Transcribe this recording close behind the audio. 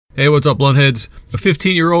Hey, what's up, Blunt-heads? A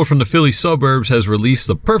 15-year-old from the Philly suburbs has released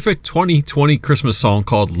the perfect 2020 Christmas song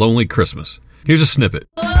called Lonely Christmas. Here's a snippet.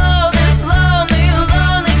 Oh, this lonely,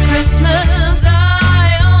 lonely Christmas,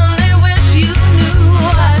 I only wish you knew.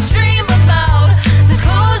 I dream about the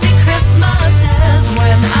cozy Christmases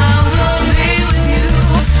when I will be with you.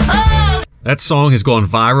 Oh. That song has gone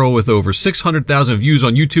viral with over 600,000 views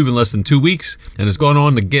on YouTube in less than 2 weeks and has gone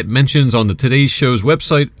on to get mentions on the Today's Show's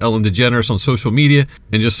website, Ellen DeGeneres on social media,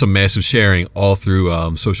 and just some massive sharing all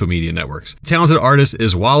through social media networks. The talented artist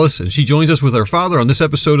is WALLIS, and she joins us with her father on this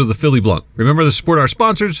episode of the Philly Blunt. Remember to support our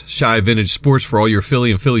sponsors, Shy Vintage Sports for all your Philly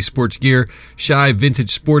and Philly sports gear, Shy Vintage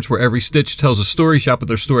Sports where every stitch tells a story. Shop at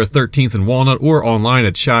their store at 13th and Walnut or online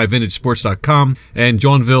at shyvintagesports.com and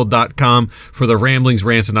johnville.com for the ramblings,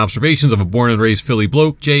 rants, and observations of a born and raised Philly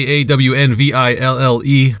bloke, JAWNVILLE,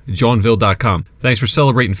 johnville.com. Thanks for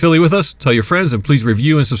celebrating Philly with us. Tell your friends, and please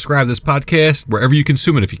review and subscribe to this podcast wherever you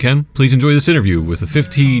consume it if you can. Please enjoy this interview with the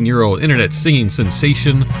 15-year-old internet singing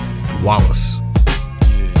sensation, WALLIS.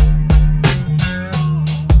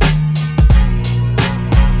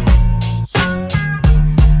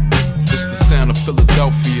 It's the sound of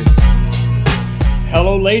Philadelphia.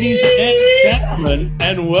 Hello, ladies and gentlemen,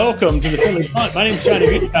 and welcome to the Philly Blunt. My name's Johnny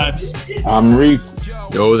Good Times. I'm Reef.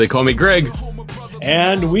 Yo, they call me Greg.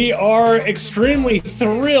 And we are extremely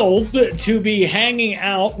thrilled to be hanging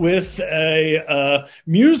out with a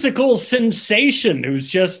musical sensation who's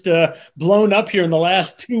just blown up here in the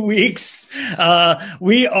last 2 weeks.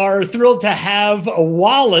 We are thrilled to have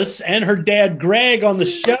WALLIS and her dad, Greg, on the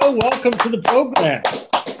show. Welcome to the program.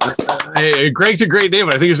 Hey, Greg's a great name,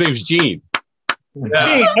 but I think his name's Gene.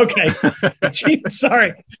 Yeah. Okay. Gee,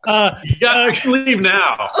 sorry. You gotta leave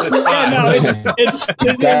now. It's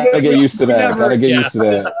Gotta get used to that. Gotta get used to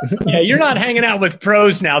that. Yeah, you're not hanging out with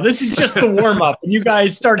pros now. This is just the warm up. And you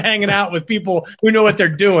guys start hanging out with people who know what they're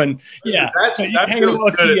doing. Yeah. That feels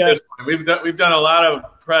good at this point. We've done a lot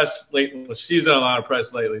of press lately. Well, she's done a lot of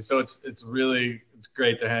press lately. So it's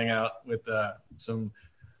great to hang out with some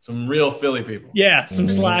real Philly people. Yeah, some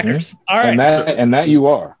slackers. All right. And that you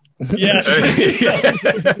are. Yes.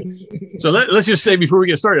 So let's just say before we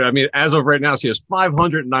get started, I mean, as of right now, she has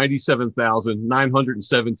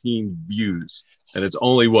 597,917 views. And it's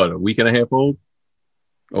only, what, a week and a half old?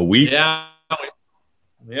 A week? Yeah.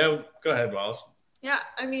 Yeah. Go ahead, Wallace. Yeah.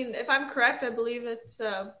 I mean, if I'm correct, I believe it's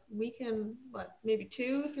a week and, maybe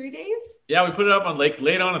 2-3 days? Yeah, we put it up on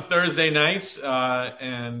late on a Thursday night.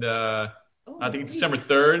 I think it's December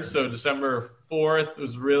 3rd. So December 4th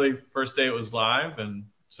was really first day it was live. And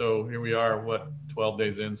so here we are, 12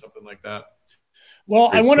 days in, something like that. Well,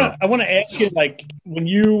 I want to ask you, like, when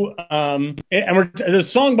you the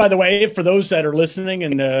song, by the way, for those that are listening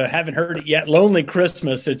and haven't heard it yet, "Lonely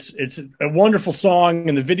Christmas." It's a wonderful song,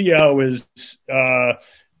 and the video is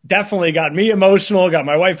definitely got me emotional, got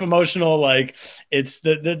my wife emotional. Like, it's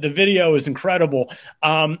the video is incredible.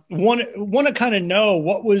 Want to kind of know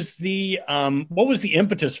what was the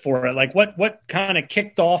impetus for it? Like, what kind of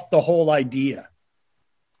kicked off the whole idea?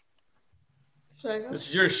 Should I go? This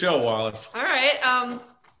is your show, Wallace. All right.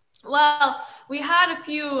 Well, we had a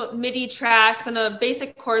few MIDI tracks and a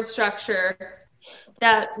basic chord structure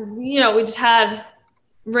that, we just had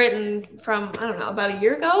written from, about a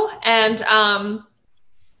year ago. And,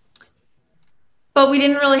 but we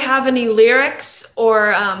didn't really have any lyrics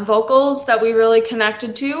or vocals that we really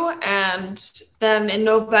connected to. And then in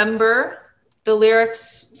November, the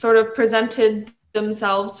lyrics sort of presented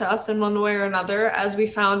themselves to us in one way or another as we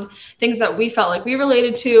found things that we felt like we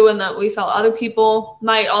related to and that we felt other people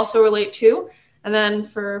might also relate to. And then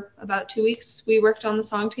for about 2 weeks, we worked on the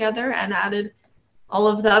song together and added all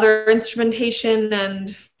of the other instrumentation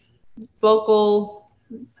and vocal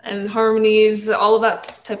and harmonies, all of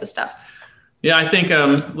that type of stuff. Yeah, I think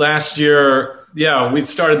last year, we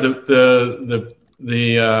started the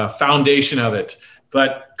foundation of it,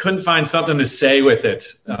 but couldn't find something to say with it.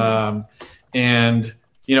 And,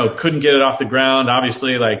 couldn't get it off the ground.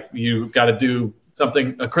 Obviously, like, you got to do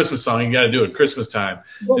something, a Christmas song, you got to do it Christmas time.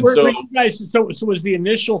 Well, so was the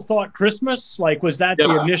initial thought Christmas? Like, was that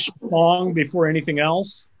the initial song before anything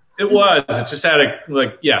else? It was. It just had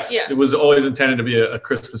it was always intended to be a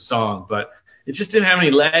Christmas song, but it just didn't have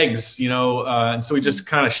any legs, and so we just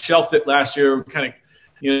kind of shelved it last year, kind of,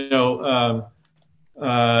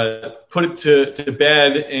 put it to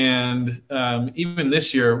bed. And even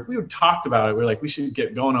this year, we talked about it. We were like, we should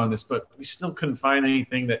get going on this, but we still couldn't find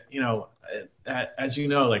anything that, as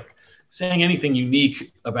like saying anything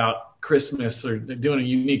unique about Christmas or doing a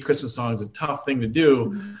unique Christmas song is a tough thing to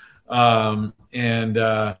do. And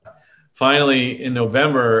finally in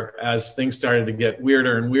November, as things started to get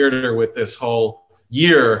weirder and weirder with this whole,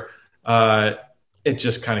 year, it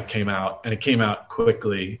just kind of came out, and it came out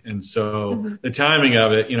quickly. And so the timing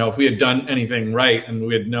of it, if we had done anything right and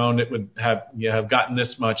we had known it would have gotten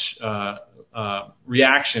this much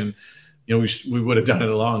reaction, we would have done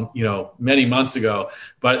it many months ago.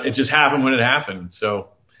 But it just happened when it happened. So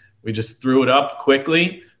we just threw it up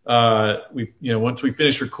quickly. Once we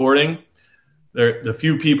finished recording, the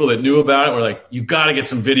few people that knew about it were like, "You got to get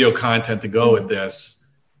some video content to go with this,"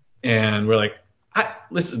 and we're like,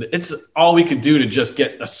 listen, it's all we could do to just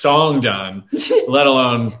get a song done, let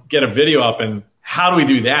alone get a video up. And how do we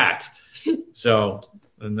do that? So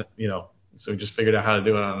we just figured out how to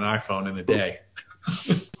do it on an iPhone in a day.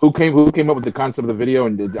 Who came up with the concept of the video?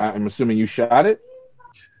 And I'm assuming you shot it?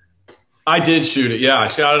 I did shoot it. Yeah, I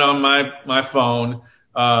shot it on my phone.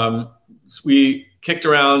 We kicked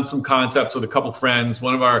around some concepts with a couple friends.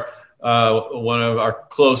 One of our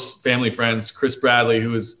close family friends, Chris Bradley,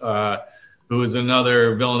 who is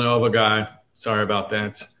another Villanova guy. Sorry about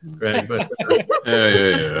that, Greg. But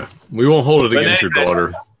yeah. We won't hold it against your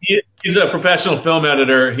daughter. He's a professional film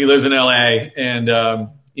editor. He lives in LA, and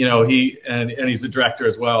he's a director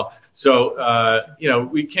as well. So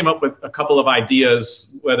we came up with a couple of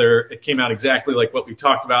ideas. Whether it came out exactly like what we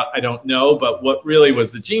talked about, I don't know. But what really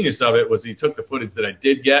was the genius of it was he took the footage that I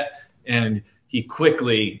did get, and he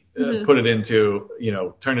quickly put it into,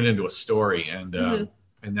 turned it into a story, and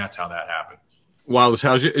that's how that happened. Wallis,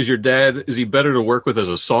 is your dad? Is he better to work with as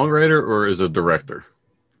a songwriter or as a director?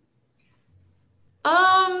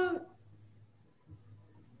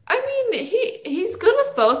 He's good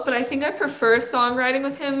with both, but I think I prefer songwriting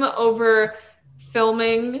with him over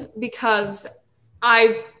filming, because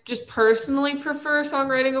I just personally prefer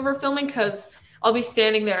songwriting over filming, because I'll be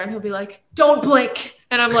standing there and he'll be like, "Don't blink,"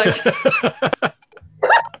 and I'm like.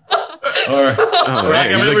 I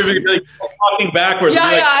remember really walking backwards.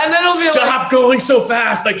 Yeah, and then it'll be stop going so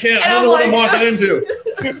fast. I can't. I don't know what I'm walking into.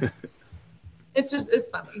 It's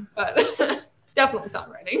funny, but definitely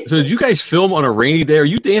songwriting. So did you guys film on a rainy day? Are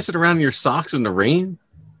you dancing around in your socks in the rain?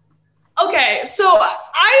 Okay, so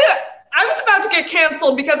I was about to get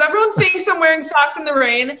canceled because everyone thinks I'm wearing socks in the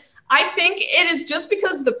rain. I think it is just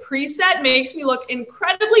because the preset makes me look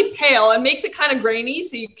incredibly pale and makes it kind of grainy,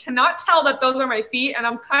 so you cannot tell that those are my feet, and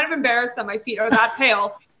I'm kind of embarrassed that my feet are that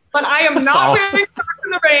pale. But I am not wearing socks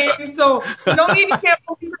in the rain, so you don't need to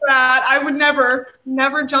cancel me for that. I would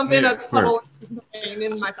never jump in a puddle in the rain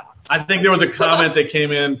in my socks. I think there was a comment that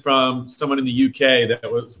came in from someone in the UK that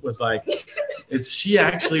was like, "Is she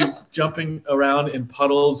actually jumping around in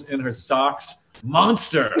puddles in her socks?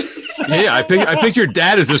 Monster." Yeah, I picture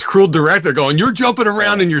dad as this cruel director going, "You're jumping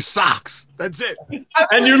around in your socks. That's it.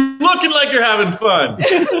 And you're looking like you're having fun."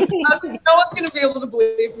 No one's going to be able to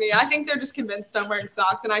believe me. I think they're just convinced I'm wearing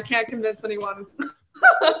socks, and I can't convince anyone.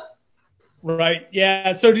 Right.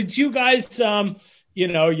 Yeah. So did you guys,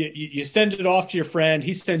 you send it off to your friend.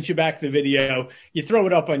 He sends you back the video. You throw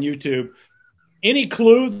it up on YouTube. Any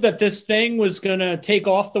clue that this thing was going to take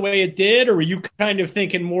off the way it did, or were you kind of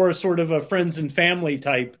thinking more sort of a friends and family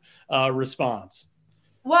type response?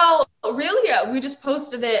 Well, really, yeah, we just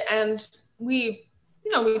posted it, and we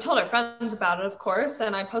told our friends about it, of course,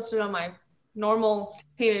 and I posted it on my normal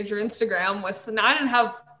teenager Instagram I didn't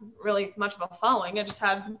have really much of a following. I just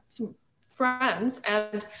had some friends,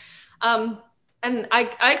 and I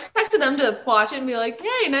expected them to watch it and be like,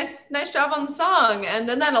 "Hey, nice job on the song." And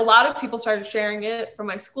then a lot of people started sharing it from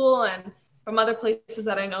my school and from other places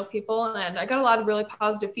that I know people. And I got a lot of really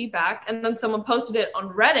positive feedback. And then someone posted it on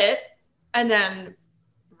Reddit, and then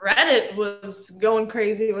Reddit was going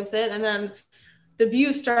crazy with it. And then the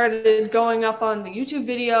views started going up on the YouTube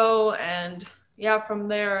video. And yeah, from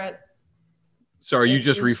there. So are you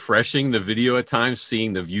just refreshing the video at times,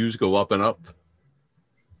 seeing the views go up and up?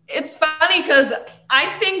 It's funny because I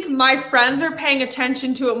think my friends are paying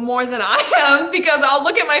attention to it more than I am, because I'll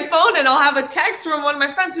look at my phone and I'll have a text from one of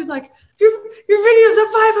my friends who's like, your video's at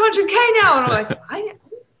 500K now. And I'm like, I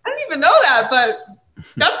didn't even know that, but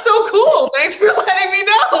that's so cool. Thanks for letting me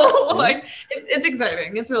know. Like, it's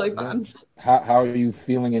exciting. It's really fun. How are you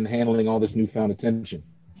feeling in handling all this newfound attention?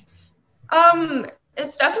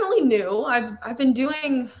 It's definitely new. I've been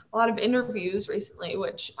doing a lot of interviews recently,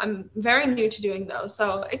 which I'm very new to doing those.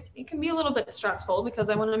 So it can be a little bit stressful because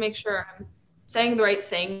I want to make sure I'm saying the right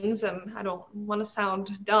things and I don't want to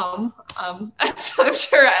sound dumb, as I'm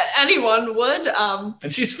sure anyone would.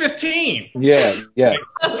 And she's 15. Yeah.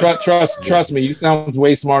 Trust me, you sound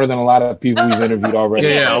way smarter than a lot of people we've interviewed already.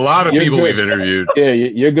 Yeah, a lot of people we've interviewed. Yeah,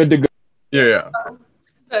 you're good to go. Yeah.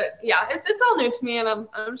 But yeah, it's all new to me, and I'm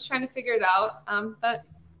just trying to figure it out. But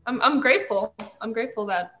I'm grateful. I'm grateful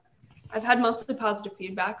that I've had mostly positive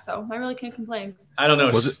feedback, so I really can't complain. I don't know.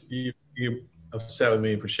 Was You upset with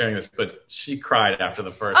me for sharing this, but she cried after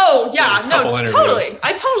the first. Oh yeah, no, couple interviews. totally.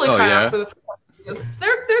 I totally Oh, cried yeah? after the first interviews.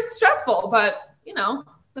 They're stressful, but you know,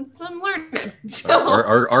 I'm learning. So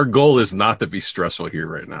Our goal is not to be stressful here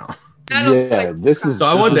right now. I don't Yeah, think- this is. So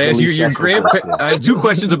I this wanted to is ask the you, least your stressful grandparents. part. I have two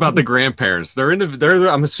questions about the grandparents.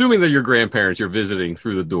 I'm assuming they're your grandparents you're visiting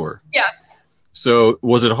through the door. Yes. So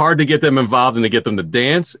was it hard to get them involved and to get them to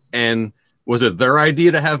dance? And was it their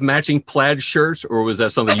idea to have matching plaid shirts, or was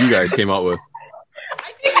that something you guys came up with?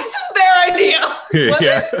 I think this is their idea. Was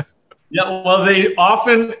Yeah. it? Yeah, well, they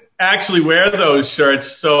often actually wear those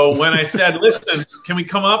shirts. So when I said, "Listen, can we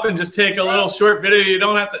come up and just take a little short video? You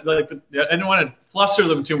don't have to like." I didn't want to fluster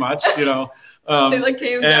them too much, you know. They like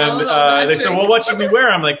came down. And they said, "Well, what should we wear?"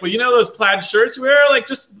 I'm like, "Well, you know those plaid shirts you wear? Like,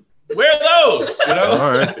 just wear those, you know."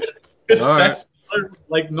 All right. 'Cause All right. that's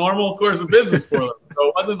like normal course of business for them. So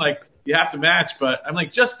it wasn't like you have to match, but I'm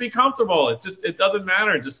like, just be comfortable. It doesn't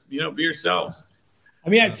matter. Just be yourselves. I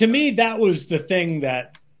mean, to me, that was the thing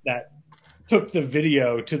that took the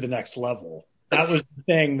video to the next level. That was the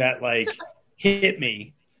thing that like hit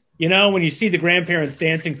me. You know, when you see the grandparents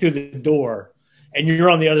dancing through the door and you're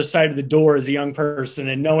on the other side of the door as a young person,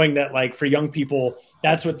 and knowing that like for young people,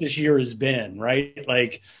 that's what this year has been, right?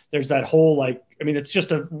 Like there's that whole like, I mean, it's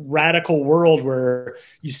just a radical world where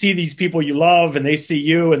you see these people you love and they see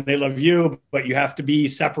you and they love you, but you have to be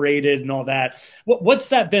separated and all that. What's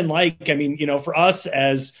that been like? I mean, you know, for us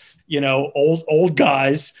as, you know, old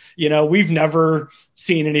guys, you know, we've never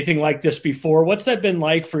seen anything like this before. What's that been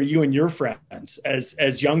like for you and your friends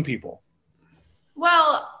as young people?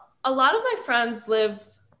 Well, a lot of my friends live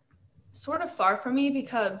sort of far from me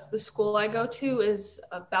because the school I go to is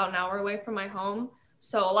about an hour away from my home.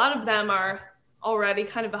 So a lot of them are already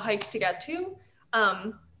kind of a hike to get to,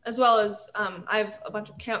 as well as I have a bunch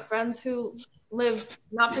of camp friends who live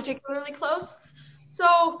not particularly close.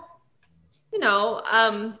 So, you know,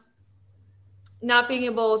 not being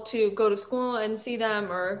able to go to school and see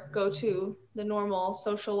them or go to the normal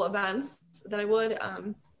social events that I would,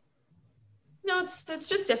 you know, it's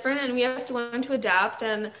just different, and we have to learn to adapt.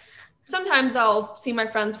 And sometimes I'll see my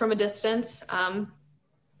friends from a distance,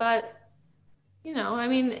 but you know, I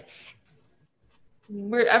mean,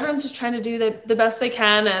 everyone's just trying to do the best they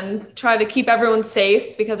can and try to keep everyone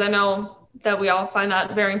safe, because I know that we all find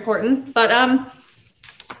that very important. But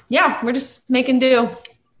yeah, we're just making do.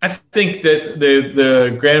 I think that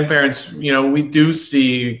the grandparents, you know, we do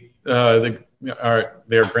see their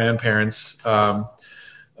grandparents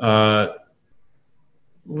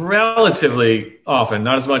relatively often,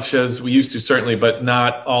 not as much as we used to, certainly, but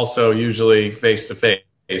not also usually face to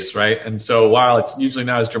face, right? And so while it's usually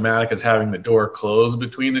not as dramatic as having the door closed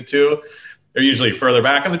between the two, they're usually further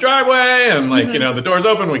back in the driveway, and like, you know, the door's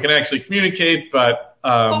open, we can actually communicate, but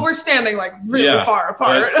we're standing like really far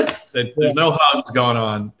apart. There's no hugs going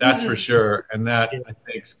on, that's for sure. And that I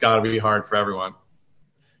think's got to be hard for everyone.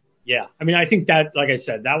 Yeah. I mean, I think that, like I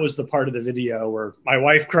said, that was the part of the video where my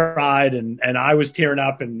wife cried and I was tearing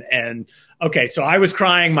up and okay, so I was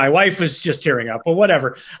crying. My wife was just tearing up, but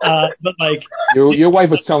whatever. But like Your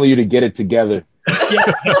wife was telling you to get it together.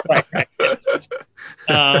 Yeah, right.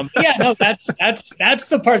 Yeah, no, that's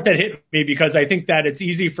the part that hit me, because I think that it's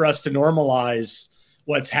easy for us to normalize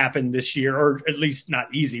what's happened this year, or at least not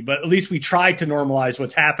easy, but at least we tried to normalize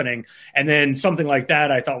what's happening. And then something like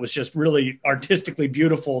that I thought was just really artistically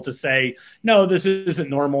beautiful to say, no, this isn't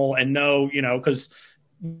normal. And no, you know, because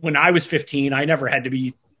when I was 15, I never had to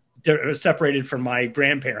be separated from my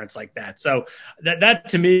grandparents like that. So that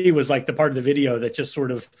to me was like the part of the video that just sort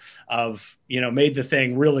of you know, made the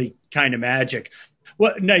thing really kind of magic.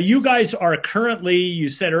 Well, now you guys are currently, you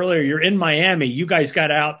said earlier, you're in Miami. You guys got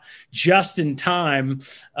out just in time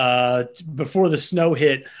before the snow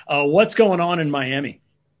hit. What's going on in Miami?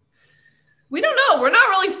 We don't know. We're not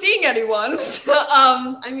really seeing anyone.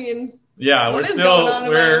 I mean, yeah,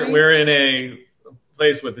 we're in a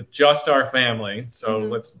place with just our family. So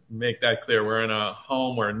let's make that clear. We're in a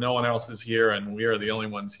home where no one else is here, and we are the only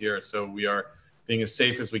ones here. So we are being as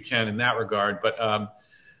safe as we can in that regard. But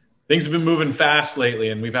things have been moving fast lately,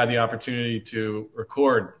 and we've had the opportunity to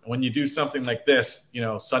record. When you do something like this, you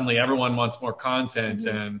know, suddenly everyone wants more content.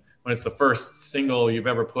 And when it's the first single you've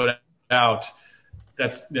ever put out,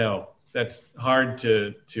 that's, you know, that's hard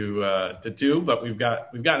to do. But we've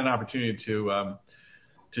got an opportunity to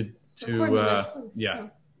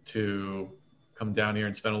come down here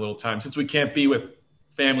and spend a little time, since we can't be with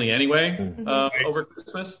family anyway over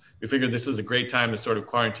Christmas. We figured this is a great time to sort of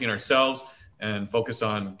quarantine ourselves and focus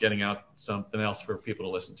on getting out something else for people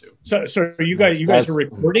to listen to. So you guys are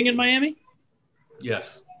recording in Miami?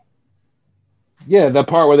 Yes. Yeah, the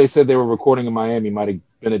part where they said they were recording in Miami might have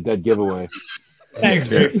been a dead giveaway. Thanks,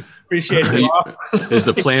 Dave. Appreciate it. Is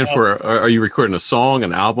the plan for? Are you recording a song,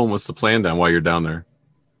 an album? What's the plan down while you're down there?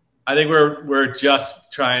 I think we're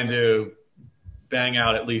just trying to bang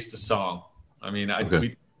out at least a song. I mean,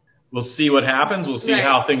 we'll see what happens. We'll see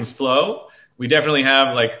how things flow. We definitely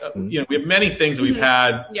have we have many things that we've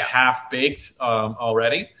had half baked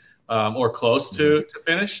already or close to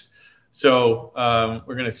finished. So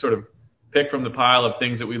we're going to sort of pick from the pile of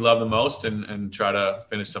things that we love the most and try to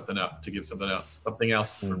finish something up, to give something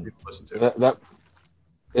else for people to listen to.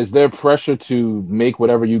 Is there pressure to make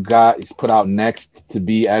whatever you got is put out next to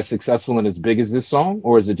be as successful and as big as this song?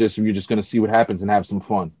 Or is it just you're just going to see what happens and have some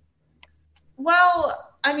fun?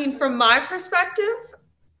 Well, I mean, from my perspective,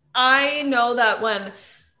 I know that when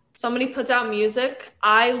somebody puts out music,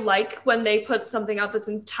 I like when they put something out that's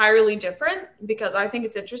entirely different because I think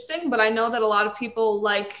it's interesting. But I know that a lot of people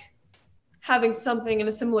like having something in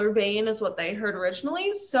a similar vein as what they heard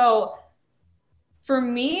originally. So for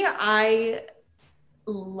me, I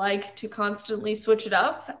like to constantly switch it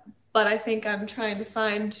up, but I think I'm trying to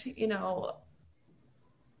find,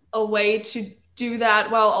 a way to do that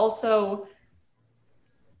while also...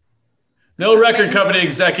 No record company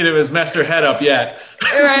executive has messed her head up yet.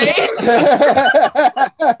 Right?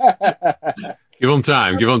 Give them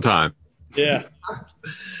time. Yeah.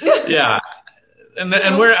 Yeah.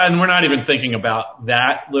 And we're not even thinking about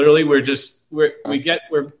that. Literally, we've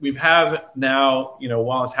have now,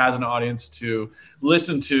 Wallis has an audience to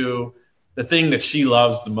listen to the thing that she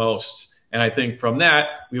loves the most. And I think from that,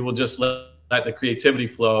 we will just let the creativity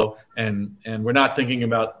flow. And we're not thinking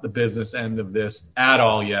about the business end of this at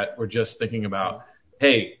all yet. We're just thinking about,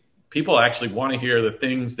 hey, people actually want to hear the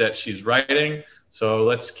things that she's writing. So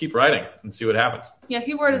let's keep writing and see what happens. Yeah,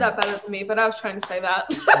 he worded that better than me, but I was trying to say that.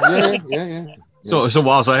 Yeah. So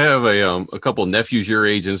Wallace, I have a couple of nephews your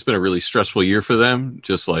age, and it's been a really stressful year for them,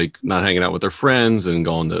 just like not hanging out with their friends and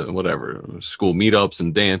going to whatever school meetups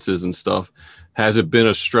and dances and stuff. Has it been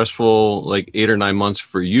a stressful 8 or 9 months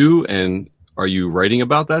for you? And are you writing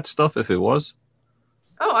about that stuff if it was?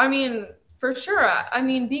 Oh, I mean, for sure. I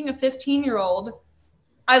mean, being a 15-year-old,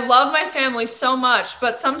 I love my family so much,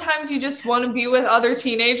 but sometimes you just want to be with other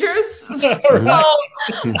teenagers. So,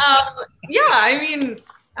 yeah, I mean,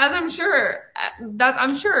 as I'm sure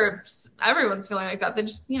everyone's feeling like that. They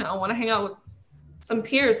just, want to hang out with some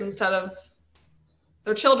peers instead of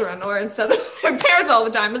their children or instead of their parents all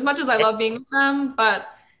the time, as much as I love being with them. But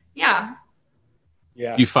yeah.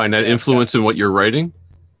 Yeah. Do you find that influence in what you're writing?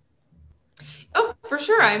 Oh, for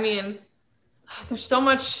sure. I mean, there's so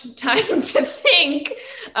much time to think.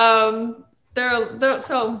 So,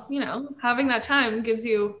 having that time gives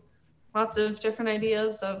you lots of different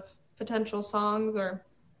ideas of potential songs or,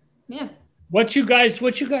 yeah. What you guys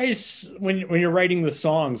when you're writing the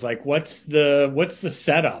songs, what's the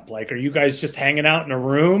setup? Are you guys just hanging out in a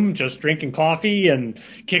room, just drinking coffee and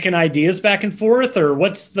kicking ideas back and forth, or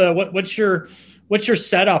what's your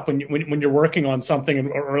setup when you're working on something,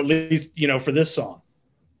 or at least for this song?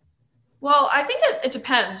 Well, I think it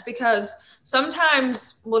depends, because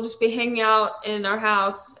sometimes we'll just be hanging out in our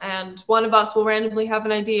house and one of us will randomly have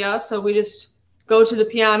an idea, so we just go to the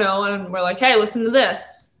piano and we're like, hey, listen to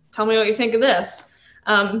this. Tell me what you think of this.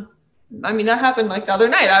 I mean, that happened the other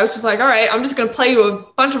night. I was just like, all right, I'm just going to play you a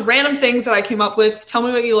bunch of random things that I came up with. Tell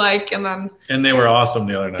me what you like. And they were awesome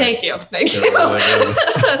the other night. Thank you. Really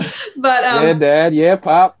but, yeah, Dad. Yeah,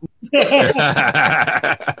 Pop. But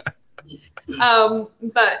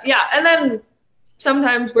yeah. And then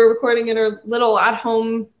sometimes we're recording in a little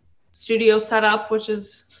at-home studio setup, which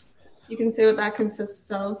is, you can see what that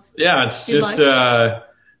consists of. Yeah, it's just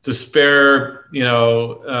it's a spare,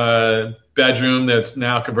 bedroom that's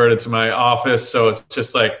now converted to my office. So it's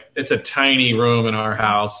just it's a tiny room in our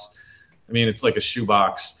house. I mean, it's like a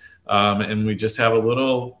shoebox. And we just have a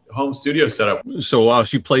little home studio set up. So while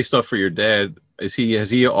you play stuff for your dad, has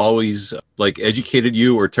he always educated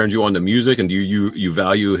you or turned you on to music? And do you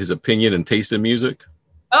value his opinion and taste in music?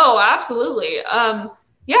 Oh, absolutely.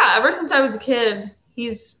 Yeah, ever since I was a kid,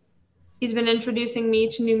 he's been introducing me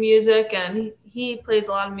to new music, and he plays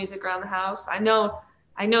a lot of music around the house. I know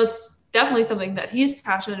it's definitely something that he's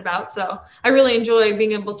passionate about. So I really enjoy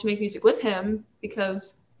being able to make music with him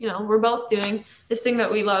because, we're both doing this thing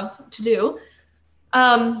that we love to do.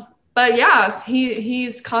 But yes,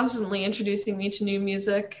 he's constantly introducing me to new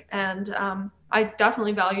music, and I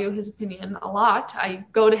definitely value his opinion a lot. I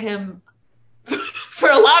go to him for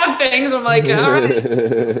a lot of things. I'm like, all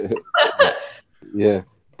right. Yeah.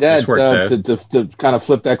 Dad, to kind of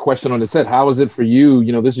flip that question on its head, how is it for you?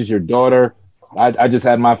 This is your daughter. I just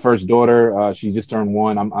had my first daughter. She just turned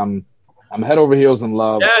 1. I'm head over heels in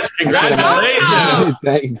love. Yes, congratulations.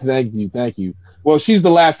 Thank you. Well, she's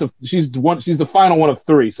the final one of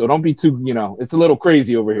 3, so don't be too, it's a little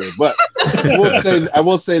crazy over here. But I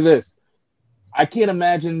will say this. I can't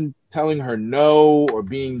imagine telling her no or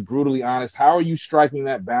being brutally honest. How are you striking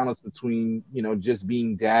that balance between, just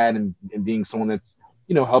being dad and being someone that's,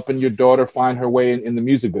 helping your daughter find her way in the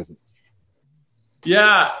music business?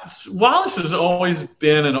 Yeah, Wallis has always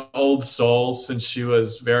been an old soul since she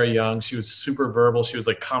was very young. She was super verbal. She was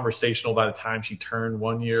like conversational by the time she turned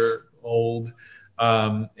 1 year old.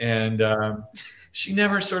 She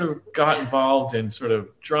never sort of got involved in sort of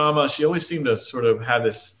drama. She always seemed to sort of have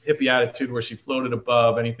this hippie attitude where she floated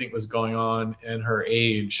above anything that was going on in her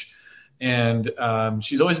age. And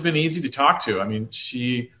she's always been easy to talk to. I mean,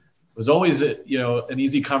 she was always, an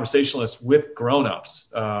easy conversationalist with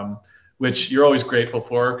grownups, which you're always grateful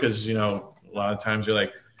for because, a lot of times you're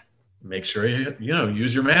like, make sure you,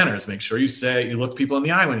 use your manners. Make sure you look people in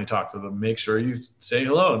the eye when you talk to them. Make sure you say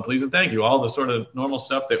hello and please and thank you. All the sort of normal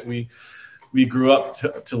stuff that we grew up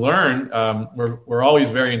to learn. We're always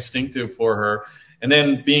very instinctive for her. And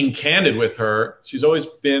then being candid with her, she's always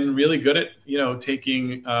been really good at,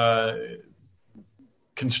 taking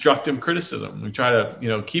constructive criticism. We try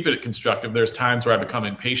to, keep it constructive. There's times where I become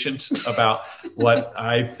impatient about what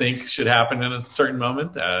I think should happen in a certain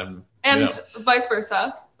moment. And vice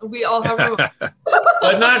versa. We all have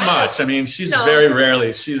but not much. I mean, she's very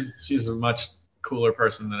rarely. She's a much cooler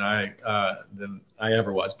person than I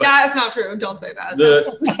ever was. But that's not true. Don't say that.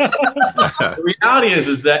 The reality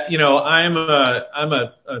is that I'm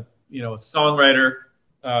a songwriter.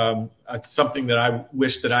 It's something that I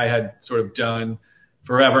wish that I had sort of done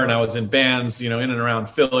forever, and I was in bands, in and around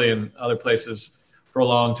Philly and other places for a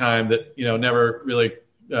long time that never really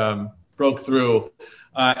broke through.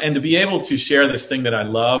 And to be able to share this thing that I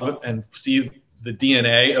love and see the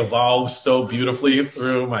DNA evolve so beautifully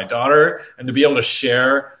through my daughter, and to be able to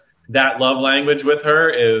share that love language with her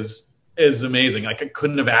is amazing. Like I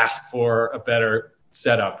couldn't have asked for a better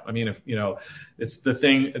setup. I mean, if it's the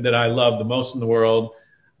thing that I love the most in the world,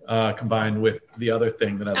 combined with the other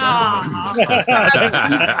thing that I love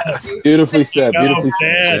the most. Beautifully said. Beautifully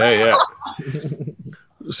said. Yeah.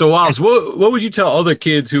 So, Wallis, what would you tell other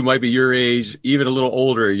kids who might be your age, even a little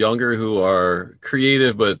older or younger, who are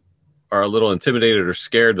creative but are a little intimidated or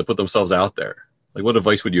scared to put themselves out there? Like, what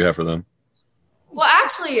advice would you have for them? Well,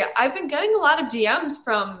 actually, I've been getting a lot of DMs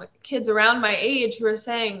from kids around my age who are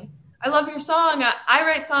saying, I love your song. I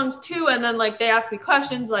write songs too. And then they ask me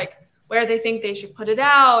questions like where they think they should put it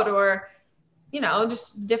out or,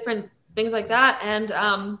 just different things like that. And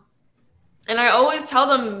I always tell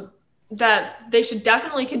them that they should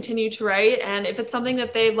definitely continue to write. And if it's something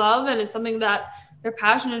that they love and it's something that they're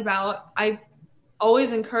passionate about, I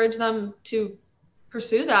always encourage them to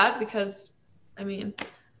pursue that because, I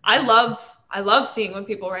love seeing when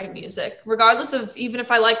people write music, regardless of even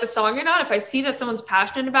if I like the song or not. If I see that someone's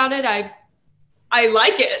passionate about it, I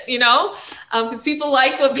like it, because people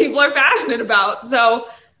like what people are passionate about. So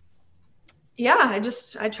yeah,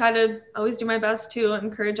 I try to always do my best to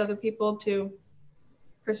encourage other people to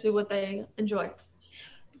pursue what they enjoy.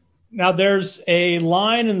 Now, there's a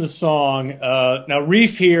line in the song. Now,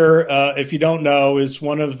 Reef here, if you don't know, is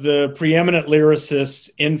one of the preeminent lyricists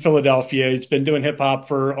in Philadelphia. He's been doing hip hop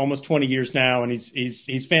for almost 20 years now, and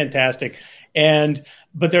he's fantastic.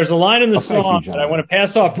 But there's a line in the song that I want to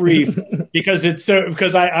pass off Reef because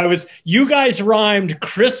you guys rhymed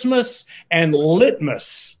Christmas and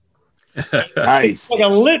litmus. Nice. Like a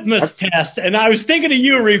litmus test. And I was thinking of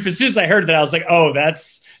you, Reef. As soon as I heard that, I was like, oh,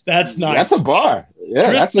 that's nice. That's a bar.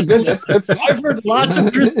 Yeah, that's a good. That's I've heard lots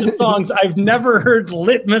of Christmas songs. I've never heard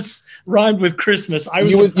litmus rhymed with Christmas.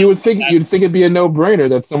 You would think it'd be a no-brainer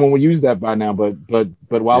that someone would use that by now, but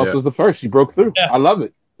Wallis was the first. She broke through. Yeah. I love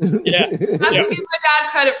it. Yeah. I give my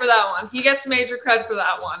dad credit for that one. He gets major credit for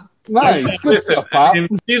that one. Nice. Good stuff, Pop.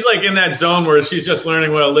 She's like in that zone where she's just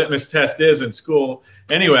learning what a litmus test is in school.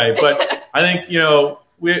 Anyway, but I think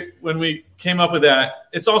when we came up with that,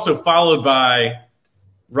 it's also followed by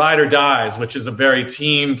ride or dies, which is a very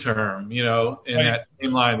teen term, in that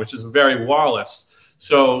same line, which is very Wallis.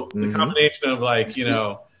 So the combination of I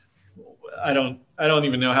don't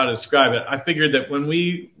even know how to describe it. I figured that when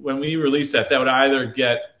we released that would either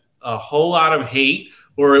get a whole lot of hate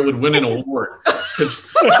or it would win an award. Because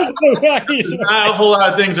there's not a whole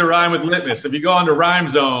lot of things that rhyme with litmus. If you go onto Rhyme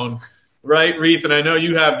Zone, right, Reef, and I know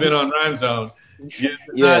you have been on Rhyme Zone.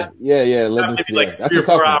 Yeah. Litmus, maybe like 3 or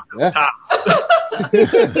 4 hours tops.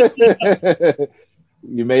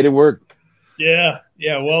 You made it work. Yeah,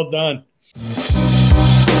 well done.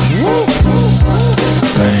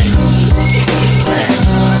 Bang.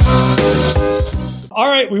 All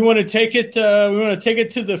right, we want to take it. We want to take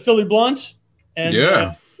it to the Philly Blunt, and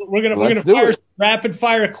we're gonna fire rapid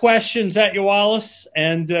fire questions at you, Wallace,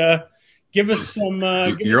 and give us some.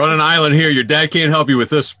 You're on an island here. Your dad can't help you with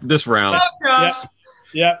this round. Oh gosh.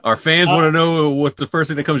 Yeah. Our fans want to know what the first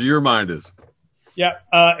thing that comes to your mind is. Yeah.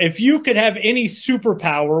 If you could have any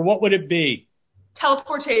superpower, what would it be?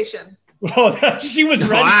 Teleportation. Oh, she was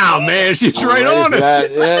ready. Wow, man, she's right on it.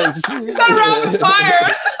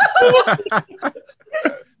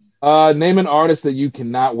 Name an artist that you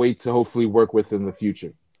cannot wait to hopefully work with in the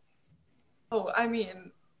future. Oh, I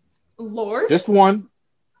mean, Lord. Just one.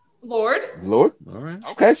 Lord. All right.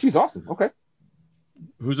 Okay, she's awesome. Okay.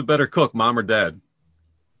 Who's a better cook, mom or dad?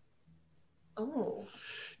 Oh.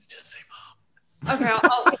 Just say Okay.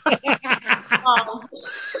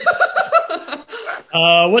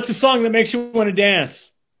 What's a song that makes you want to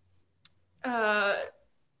dance?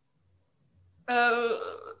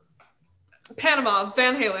 Panama,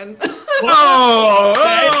 Van Halen.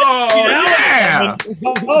 Yeah.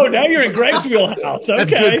 Oh, now you're in Greg's wheelhouse. Okay.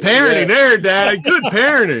 That's good parenting there, Dad. Good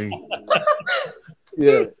parenting.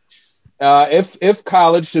 Yeah. If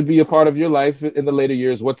college should be a part of your life in the later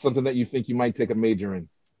years, what's something that you think you might take a major in?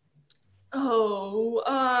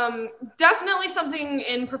 Definitely something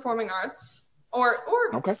in performing arts or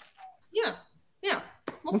Okay. Yeah.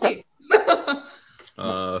 We'll see.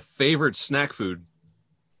 Favorite snack food?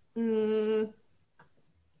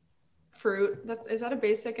 Fruit. Is that a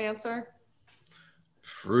basic answer?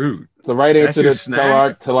 Fruit. It's the right answer your to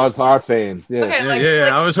snack? tell our fans. Yeah. Okay,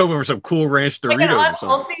 I was hoping for some Cool Ranch Doritos like an or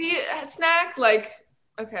something. unhealthy snack.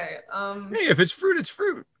 Okay. Hey, if it's fruit, it's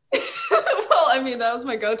fruit. Well, I mean, that was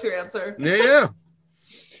my go-to answer. Yeah.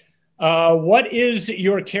 What is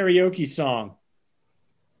your karaoke song?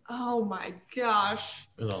 Oh my gosh.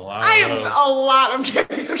 There's a lot. I have a lot of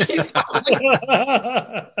karaoke songs.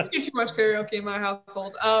 I do too much karaoke in my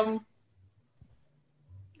household. I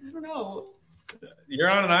don't know. You're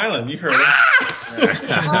on an island. You heard it.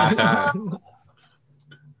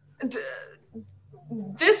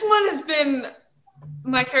 This one has been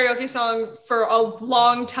my karaoke song for a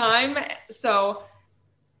long time. So,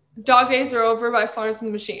 Dog Days Are Over by Florence and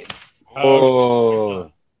the Machine.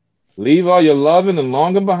 Oh. Leave all your loving and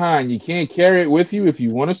longing behind. You can't carry it with you if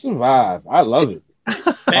you want to survive. I love it.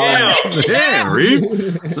 Damn,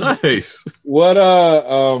 Reed. Nice. What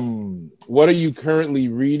are you currently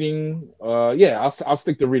reading? I'll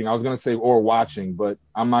stick to reading. I was gonna say or watching, but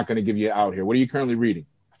I'm not gonna give you out here. What are you currently reading?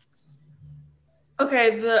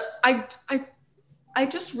 Okay, I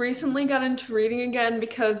just recently got into reading again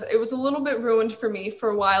because it was a little bit ruined for me for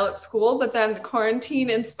a while at school, but then quarantine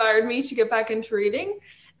inspired me to get back into reading.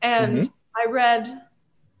 And I read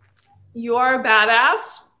You Are a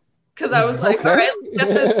Badass because I was like, all right,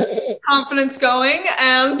 let's get this confidence going.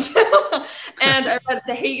 And and I read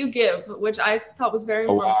The Hate You Give, which I thought was very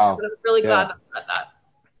informative. Wow. But I'm really glad that I read that.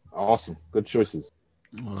 Awesome. Good choices.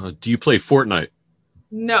 Do you play Fortnite?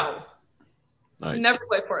 No. Nice. Never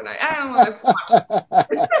play Fortnite. I don't want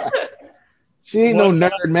to. She ain't no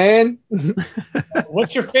nerd, man.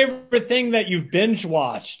 What's your favorite thing that you've binge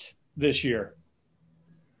watched this year?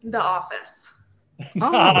 The Office.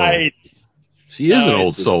 Nice. She is an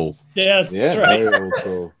old soul. Yeah, that's right. Very old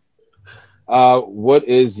soul. What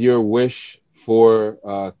is your wish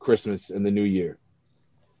for Christmas and the New Year?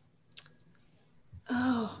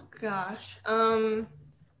 Oh gosh.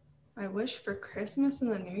 My wish for Christmas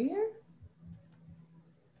and the New Year?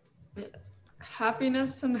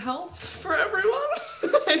 Happiness and health for everyone.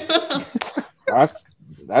 I don't know.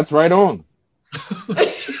 That's right on.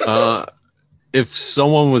 If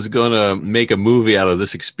someone was going to make a movie out of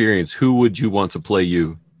this experience, who would you want to play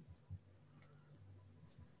you?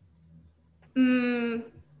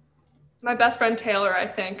 My best friend Taylor, I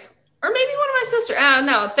think. Or maybe one of my sisters.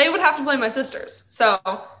 No, they would have to play my sisters. So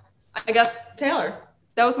I guess Taylor.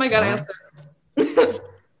 That was my gut answer.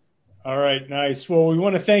 All right, nice. Well, we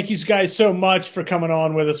want to thank you guys so much for coming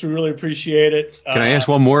on with us. We really appreciate it. Can I ask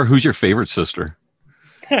one more? Who's your favorite sister?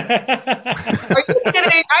 Are you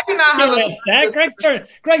kidding? I do not have that.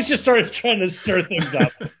 Greg's just started trying to stir things up.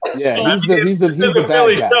 Yeah, he's the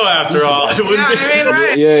Philly bad guy. show after all. It wouldn't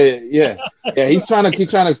be. Yeah. He's trying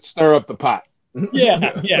to stir up the pot.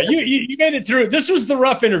 Yeah. You made it through. This was the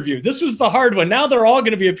rough interview. This was the hard one. Now they're all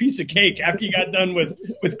going to be a piece of cake after you got done with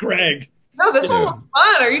Greg. No, this one was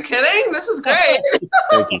fun. Are you kidding? This is great.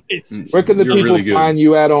 Where can the You're people really find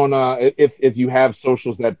you at on if you have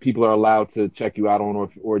socials that people are allowed to check you out on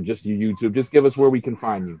or just your YouTube? Just give us where we can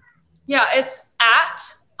find you. Yeah, it's at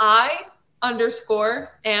I_am_Wallis,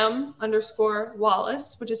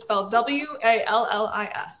 which is spelled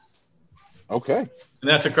WALLIS. Okay. And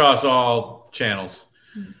that's across all channels.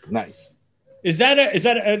 Nice. Is that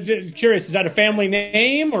curious? Is that a family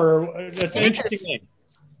name or that's an interesting name?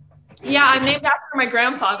 Yeah, I'm named after my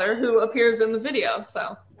grandfather who appears in the video.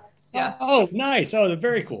 So, yeah. Oh, nice. Oh,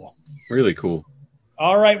 very cool. Really cool.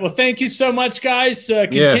 All right. Well, thank you so much, guys.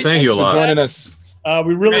 Thank you a lot for joining us.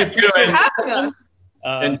 We really appreciate it. Having us.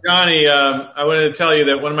 And Johnny, I wanted to tell you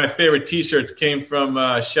that one of my favorite T-shirts came from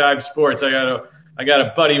Shive Sports. I got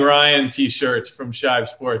a Buddy Ryan T-shirt from Shive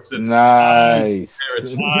Sports. It's nice.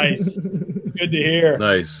 Nice. Good to hear.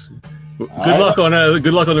 Nice. Good luck on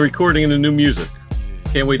the recording and the new music.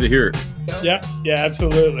 Can't wait to hear it. Yeah,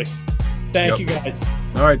 absolutely. Thank you, guys.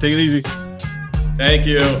 All right, take it easy. Thank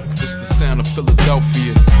you. It's the sound of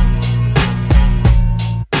Philadelphia.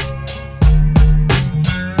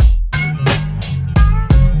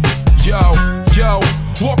 Yo,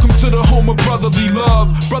 welcome to the home of brotherly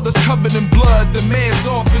love. Brothers covered in blood. The man's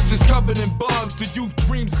office is covered in bugs. The youth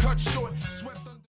dreams cut short.